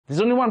There's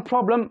only one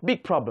problem,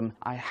 big problem.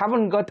 I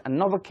haven't got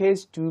another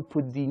case to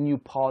put the new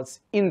parts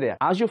in there.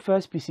 As your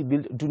first PC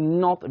build, do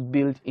not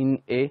build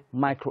in a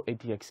micro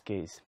ATX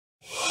case.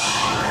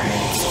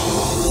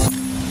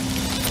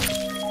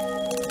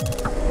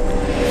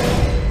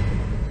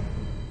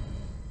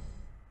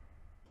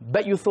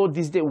 Bet you thought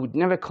this day would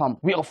never come.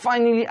 We are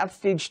finally at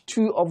stage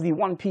 2 of the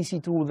One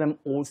PC to Rule Them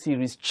All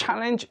series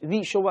challenge,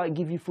 the show where I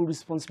give you full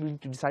responsibility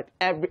to decide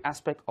every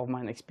aspect of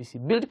my next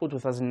PC build for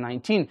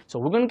 2019. So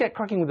we're going to get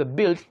cracking with the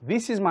build.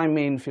 This is my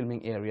main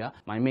filming area,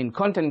 my main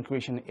content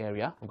creation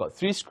area. I've got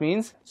 3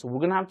 screens, so we're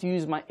going to have to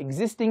use my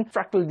existing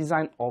Fractal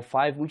Design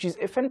R5, which is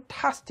a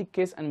fantastic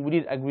case, and we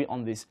did agree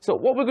on this. So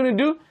what we're going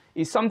to do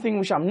is something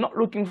which I'm not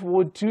looking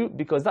forward to,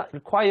 because that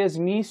requires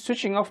me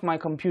switching off my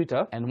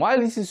computer. And while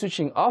this is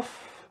switching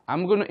off,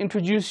 I'm going to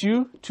introduce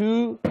you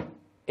to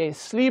a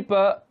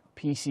sleeper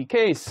PC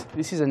case.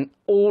 This is an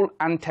old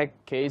Antec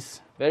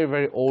case,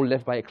 very old,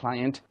 left by a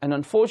client, and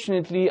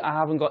unfortunately I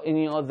haven't got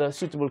any other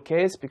suitable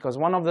case, because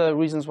one of the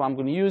reasons why I'm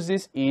going to use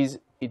this is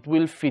it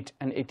will fit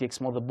an ATX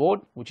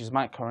motherboard, which is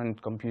my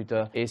current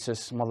computer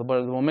Asus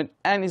motherboard at the moment,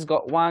 and it's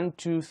got 1,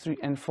 2, 3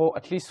 and 4,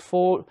 at least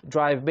 4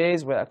 drive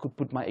bays where I could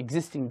put my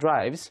existing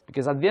drives,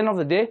 because at the end of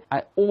the day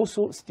I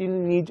also still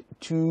need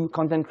to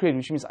content create,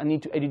 which means I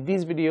need to edit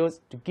these videos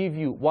to give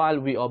you while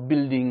we are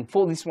building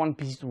for this One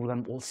PC to Rule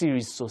Them All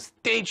series. So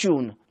stay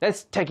tuned,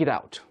 let's check it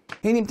out.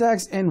 Hey name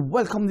tags and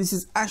welcome. This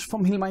is Ash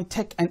from Heal My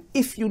Tech, and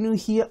if you're new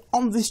here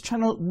on this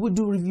channel, we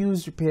do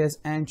reviews, repairs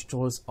and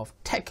tutorials of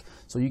tech,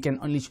 so you can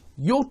unleash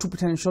your true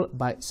potential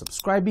by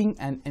subscribing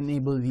and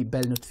enable the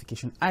bell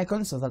notification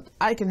icon so that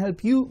I can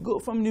help you go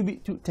from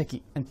newbie to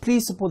techie. And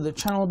please support the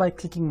channel by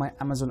clicking my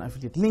Amazon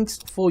affiliate links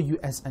for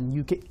US and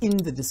UK in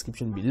the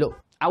description below.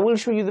 I will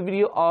show you the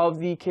video of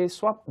the case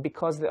swap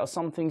because there are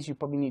some things you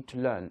probably need to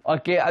learn.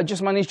 Okay, I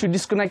just managed to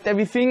disconnect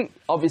everything.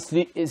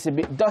 Obviously it's a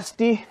bit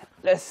dusty.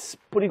 Let's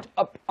put it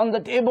up on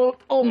the table.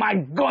 Oh my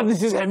god,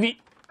 this is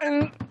heavy.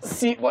 And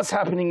see what's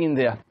happening in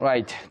there.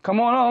 Right, come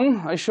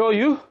on, I show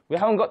you. We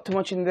haven't got too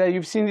much in there.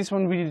 You've seen this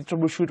one, we did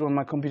troubleshoot when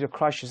my computer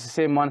crashed. It's the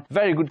same one.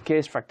 Very good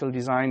case, Fractal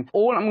Design.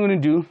 All I'm going to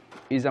do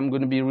is I'm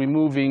going to be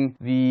removing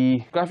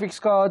the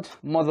graphics card,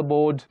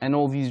 motherboard, and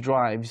all these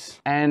drives.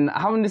 And I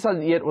haven't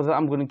decided yet whether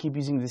I'm going to keep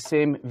using the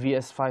same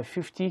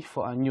VS550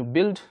 for a new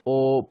build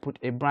or put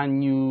a brand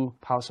new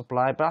power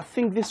supply. But I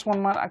think this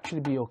one might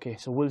actually be okay,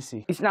 so we'll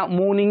see. It's now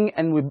morning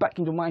and we're back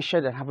into my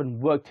shed. I haven't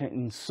worked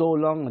in so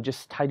long. I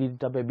just tidied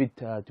it up a bit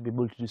to be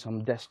able to do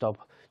some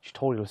desktop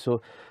tutorials.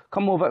 So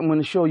come over, I'm going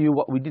to show you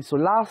what we did. So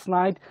last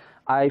night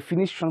I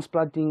finished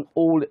transplanting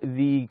all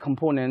the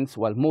components,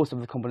 well, most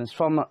of the components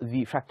from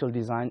the Fractal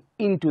Design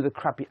into the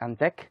crappy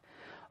Antec.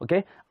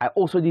 Okay, I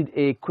also did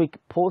a quick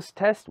post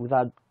test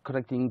without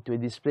connecting to a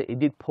display. It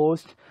did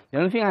post. The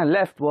only thing I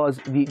left was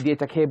the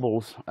data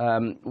cables,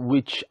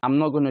 which I'm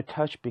not going to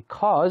touch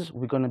because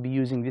we're going to be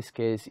using this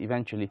case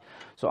eventually.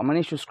 So I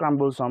managed to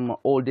scramble some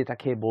old data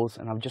cables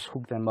and I've just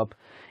hooked them up.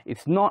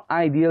 It's not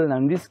ideal,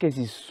 and this case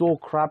is so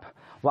crap.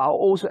 What I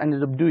also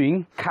ended up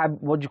doing,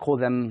 what do you call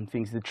them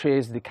things, the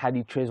trays, the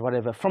caddy trays,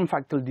 whatever, from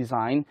Fractal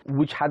Design,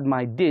 which had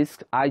my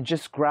disc. I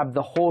just grabbed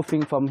the whole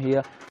thing from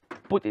here,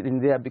 put it in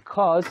there,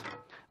 because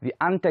the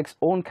Antec's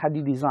own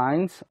caddy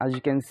designs, as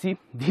you can see,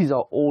 these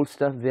are old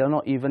stuff. They are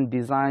not even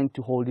designed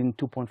to hold in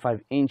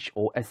 2.5-inch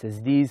or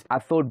SSDs. I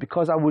thought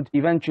because I would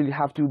eventually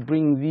have to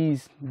bring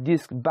these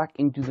discs back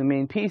into the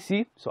main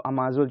PC, so I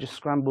might as well just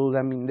scramble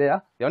them in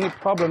there. The only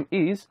problem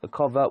is the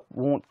cover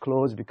won't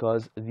close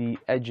because the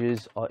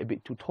edges are a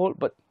bit too tall,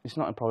 but it's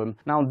not a problem.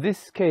 Now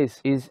this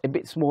case is a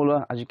bit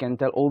smaller, as you can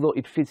tell, although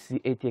it fits the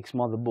ATX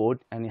motherboard,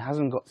 and it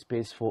hasn't got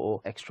space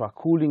for extra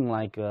cooling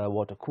like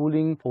water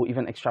cooling or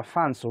even extra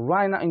fans. So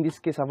right now in this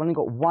case I've only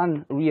got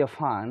one rear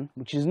fan,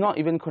 which is not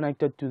even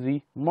connected to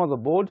the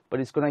motherboard,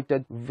 but it's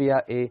connected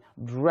via a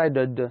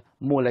dreaded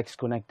Molex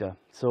connector.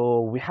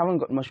 So we haven't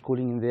got much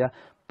cooling in there,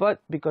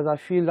 but because I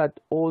feel that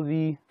all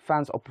the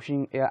fans are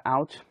pushing air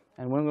out,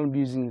 and we're going to be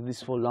using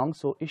this for long,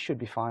 so it should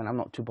be fine. I'm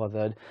not too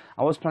bothered.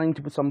 I was planning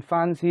to put some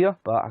fans here,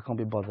 but I can't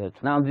be bothered.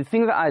 Now the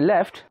thing that I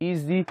left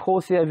is the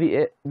Corsair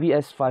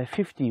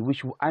VS550,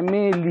 which I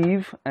may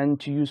leave and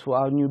to use for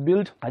our new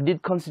build. I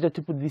did consider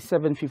to put the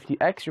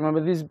 750X.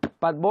 Remember this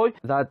bad boy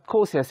that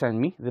Corsair sent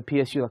me, the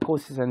PSU that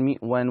Corsair sent me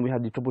when we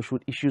had the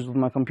troubleshoot issues with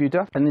my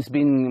computer, and it's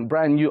been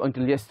brand new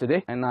until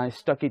yesterday, and I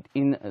stuck it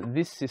in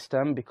this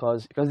system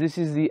because this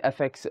is the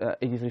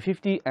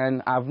FX8350,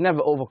 and I've never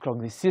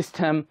overclocked this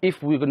system.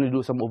 If we're going to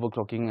do some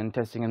overclocking and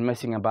testing and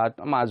messing about,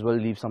 I might as well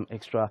leave some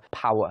extra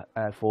power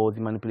for the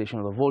manipulation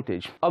of the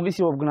voltage.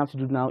 Obviously what we're gonna have to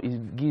do now is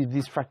give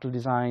this Fractal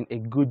Design a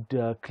good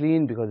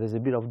clean, because there's a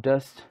bit of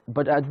dust,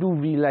 but I do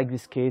really like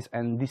this case,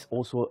 and this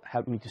also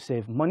helped me to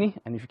save money,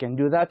 and if you can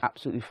do that,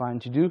 absolutely fine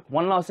to do.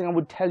 One last thing I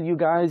would tell you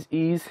guys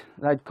is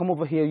that, come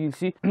over here, you'll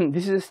see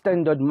this is a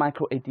standard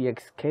micro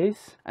ATX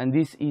case, and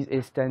this is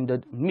a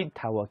standard mid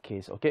tower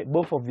case. Okay,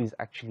 both of these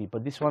actually,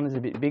 but this one is a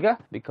bit bigger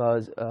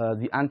because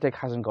the Antec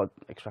hasn't got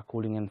extra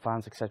cooling and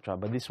fans, etc.,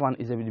 but this one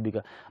is a bit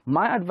bigger.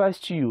 My advice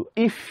to you,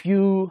 if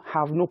you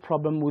have no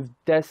problem with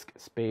desk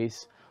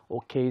space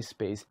or case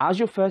space. As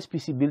your first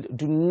PC build,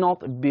 do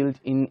not build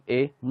in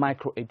a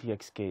micro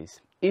ATX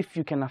case if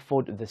you can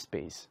afford the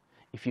space.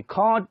 If you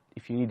can't,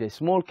 if you need a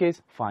small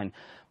case, fine,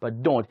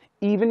 but don't.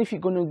 Even if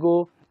you're going to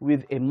go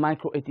with a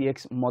micro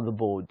ATX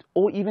motherboard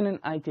or even an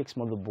ITX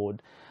motherboard,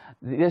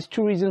 there's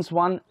two reasons.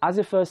 One, as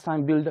a first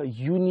time builder,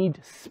 you need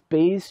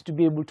space to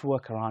be able to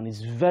work around.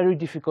 It's very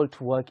difficult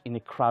to work in a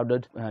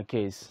crowded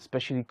case,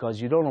 especially because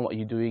you don't know what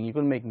you're doing, you're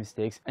going to make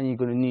mistakes, and you're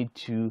going to need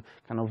to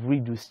kind of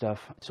redo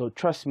stuff. So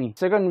trust me.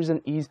 Second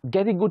reason is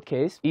get a good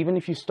case. Even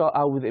if you start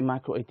out with a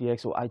micro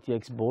ATX or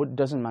ITX board,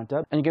 doesn't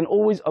matter, and you can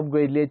always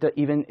upgrade later,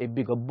 even a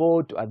bigger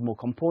board to add more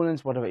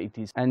components, whatever it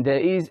is. And there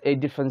is a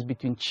difference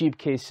between cheap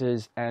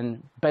cases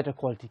and better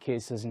quality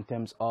cases in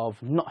terms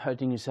of not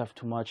hurting yourself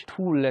too much,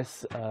 too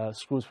less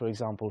screws, for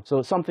example.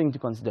 So something to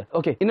consider.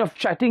 Okay, enough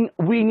chatting.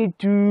 We need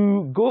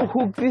to go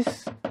hook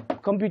this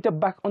computer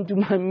back onto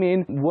my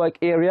main work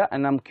area,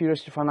 and I'm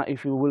curious to find out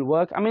if it will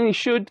work. I mean, it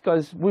should,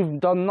 because we've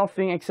done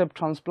nothing except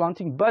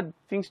transplanting, but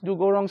things do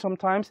go wrong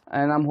sometimes,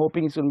 and I'm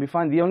hoping it's going to be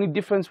fine. The only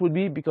difference would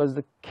be because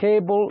the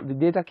cable, the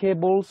data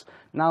cables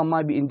now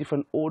might be in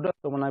different order.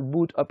 So when I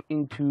boot up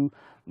into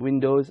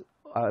Windows,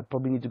 I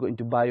probably need to go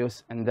into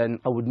BIOS, and then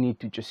I would need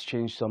to just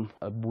change some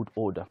boot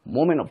order.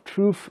 Moment of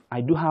truth,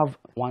 I do have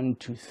 1,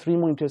 2, 3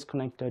 monitors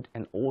connected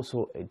and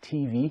also a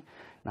TV.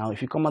 Now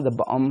if you come at the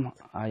bottom,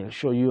 I'll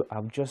show you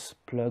I've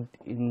just plugged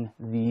in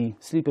the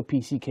sleeper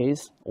PC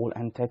case, all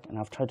Antec, and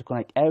I've tried to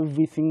connect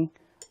everything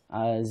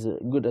as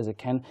good as I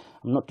can.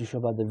 I'm not too sure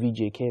about the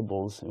VGA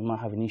cables, we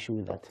might have an issue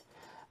with that,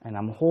 and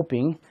I'm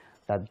hoping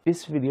that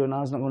this video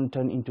now is not going to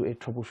turn into a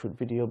troubleshoot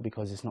video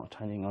because it's not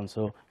turning on.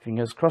 So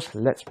fingers crossed.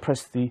 Let's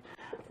press the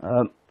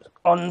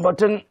on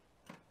button.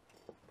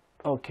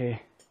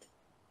 Okay.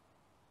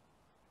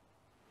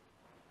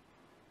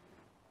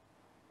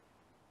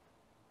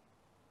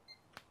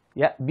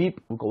 Yeah,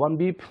 beep. We've got one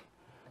beep.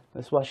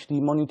 Let's watch the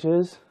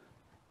monitors.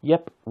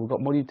 Yep, we've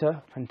got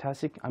monitor.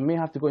 Fantastic. I may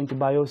have to go into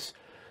BIOS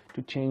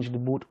to change the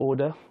boot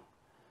order.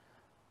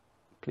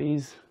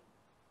 Please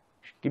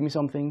give me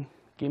something.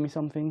 Give me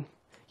something.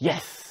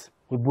 Yes,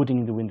 we're booting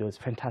into Windows.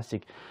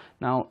 Fantastic.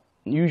 Now,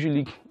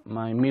 usually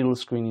my middle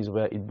screen is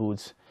where it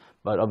boots,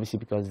 but obviously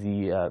because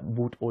the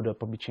boot order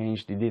probably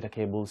changed, the data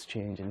cables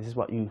change, and this is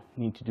what you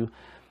need to do.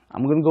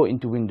 I'm going to go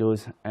into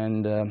Windows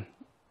and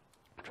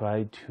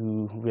try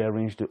to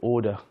rearrange the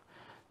order.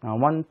 Now,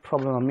 one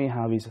problem I may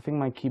have is I think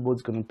my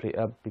keyboard's going to play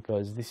up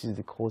because this is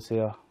the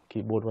Corsair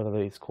keyboard, whatever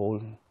it's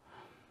called,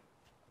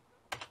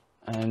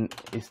 and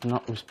it's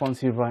not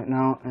responsive right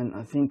now, and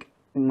I think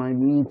it might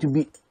need to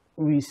be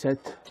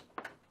reset,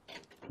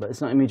 but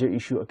it's not a major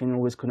issue. I can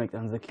always connect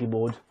another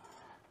keyboard.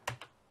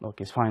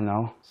 Okay, it's fine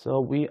now. So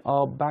we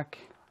are back.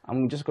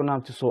 I'm just gonna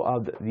have to sort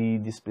out the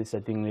display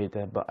setting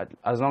later, but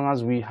as long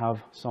as we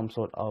have some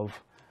sort of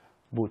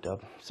boot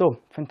up. So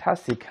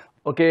fantastic.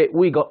 Okay,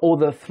 we got all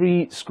the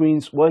 3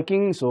 screens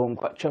working, so I'm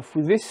quite chuffed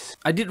with this.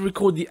 I did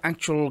record the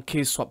actual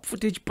case swap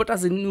footage, but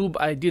as a noob,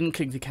 I didn't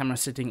click the camera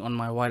setting on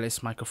my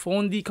wireless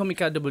microphone, the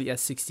Comica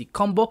WS60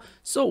 combo,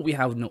 so we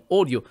have no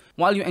audio.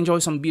 While you enjoy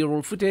some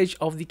B-roll footage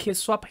of the case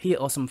swap, here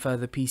are some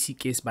further PC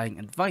case buying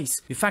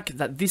advice. The fact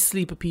that this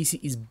sleeper PC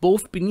is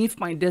both beneath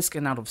my desk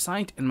and out of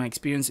sight, and my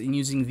experience in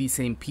using the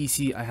same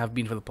PC I have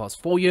been for the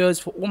past 4 years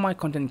for all my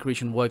content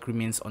creation work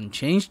remains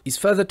unchanged, is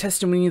further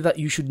testimony that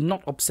you should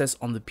not obsess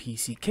on the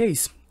PC case.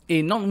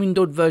 A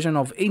non-windowed version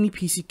of any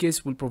PC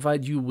case will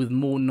provide you with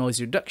more noise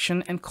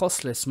reduction and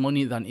cost less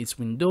money than its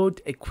windowed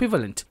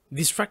equivalent.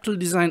 This Fractal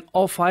Design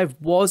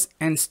R5 was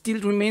and still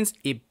remains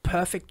a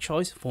perfect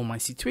choice for my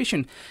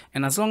situation,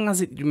 and as long as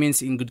it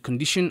remains in good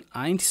condition,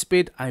 I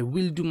anticipate I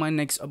will do my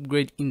next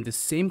upgrade in the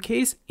same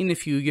case in a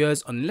few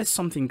years unless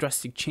something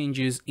drastic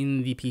changes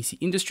in the PC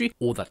industry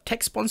or that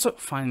tech sponsor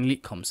finally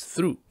comes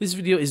through. This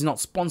video is not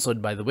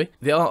sponsored, by the way.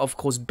 There are of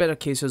course better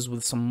cases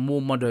with some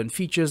more modern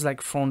features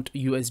like front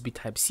USB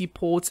Type-C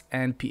ports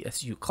and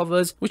PSU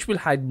covers which will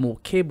hide more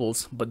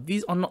cables, but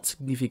these are not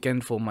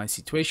significant for my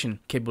situation.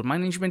 Cable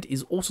management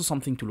is also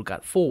something to look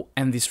at for,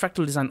 and this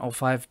Fractal Design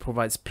R5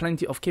 provides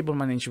plenty of cable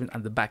management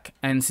at the back,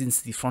 and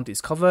since the front is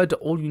covered,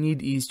 all you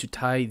need is to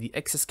tie the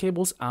excess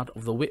cables out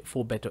of the way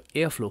for better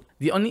airflow.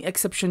 The only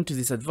exception to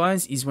this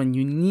advice is when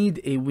you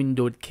need a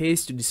windowed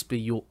case to display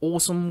your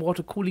awesome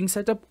water cooling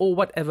setup or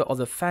whatever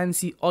other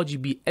fancy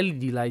RGB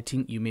LED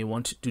lighting you may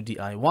want to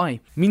DIY.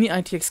 Mini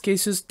ITX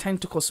cases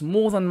tend to cost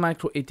more than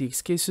micro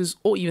ATX cases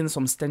or even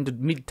some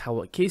standard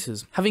mid-tower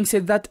cases. Having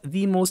said that,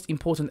 the most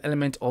important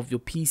element of your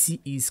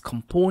PC is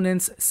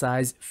components,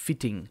 size,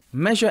 fitting.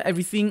 Measure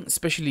everything,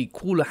 especially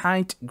cooler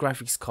height,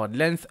 graphics card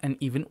length, and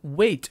even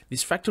weight.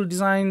 This Fractal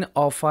Design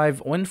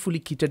R5, when fully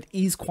kitted,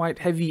 is quite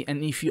heavy,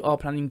 and if you are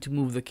planning to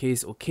move the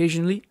case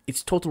occasionally,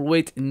 its total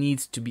weight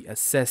needs to be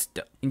assessed.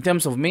 In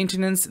terms of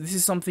maintenance, this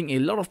is something a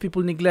lot of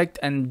people neglect,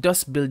 and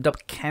dust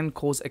buildup can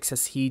cause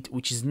excess heat,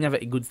 which is never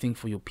a good thing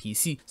for your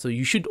PC. So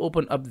you should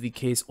open up the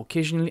case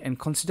occasionally and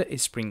consider a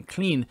spring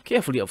clean,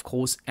 carefully of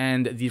course,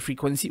 and the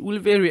frequency will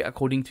vary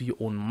according to your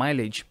own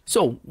mileage.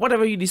 So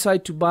whatever you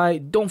decide to to buy,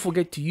 don't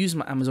forget to use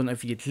my Amazon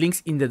affiliate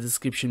links in the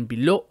description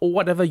below, or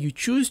whatever you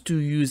choose to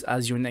use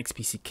as your next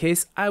PC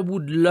case. I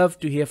would love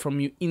to hear from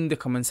you in the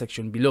comment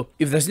section below.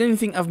 If there's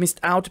anything I've missed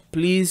out,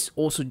 please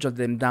also jot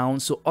them down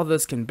so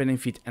others can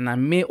benefit, and I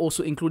may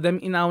also include them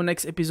in our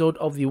next episode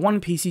of the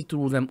One PC to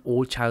Rule Them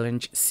All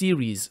Challenge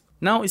series.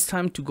 Now it's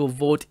time to go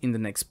vote in the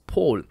next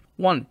poll.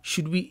 1.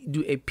 Should we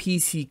do a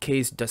PC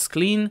case dust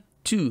clean?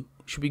 2.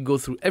 Should we go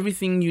through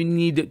everything you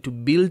need to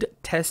build,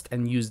 test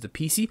and use the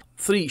PC?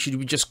 3. Should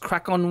we just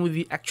crack on with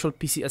the actual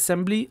PC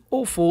assembly?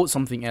 Or 4.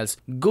 Something else?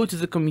 Go to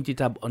the community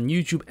tab on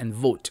YouTube and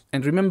vote.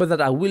 And remember that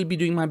I will be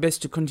doing my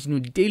best to continue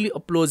daily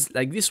uploads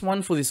like this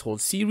one for this whole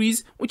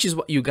series, which is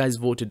what you guys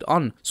voted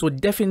on. So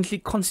definitely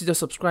consider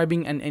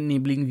subscribing and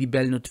enabling the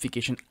bell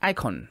notification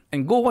icon.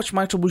 And go watch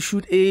my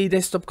Troubleshoot a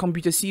desktop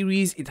computer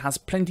series. It has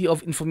plenty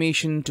of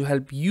information to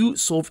help you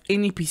solve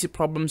any PC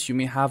problems you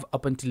may have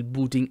up until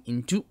booting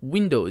into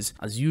Windows.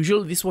 As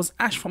usual, this was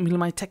Ash from Hill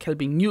My Tech,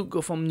 helping you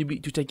go from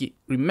newbie to techie.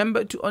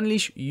 Remember to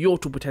unleash your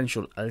true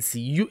potential. I'll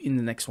see you in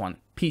the next one.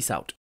 Peace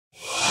out.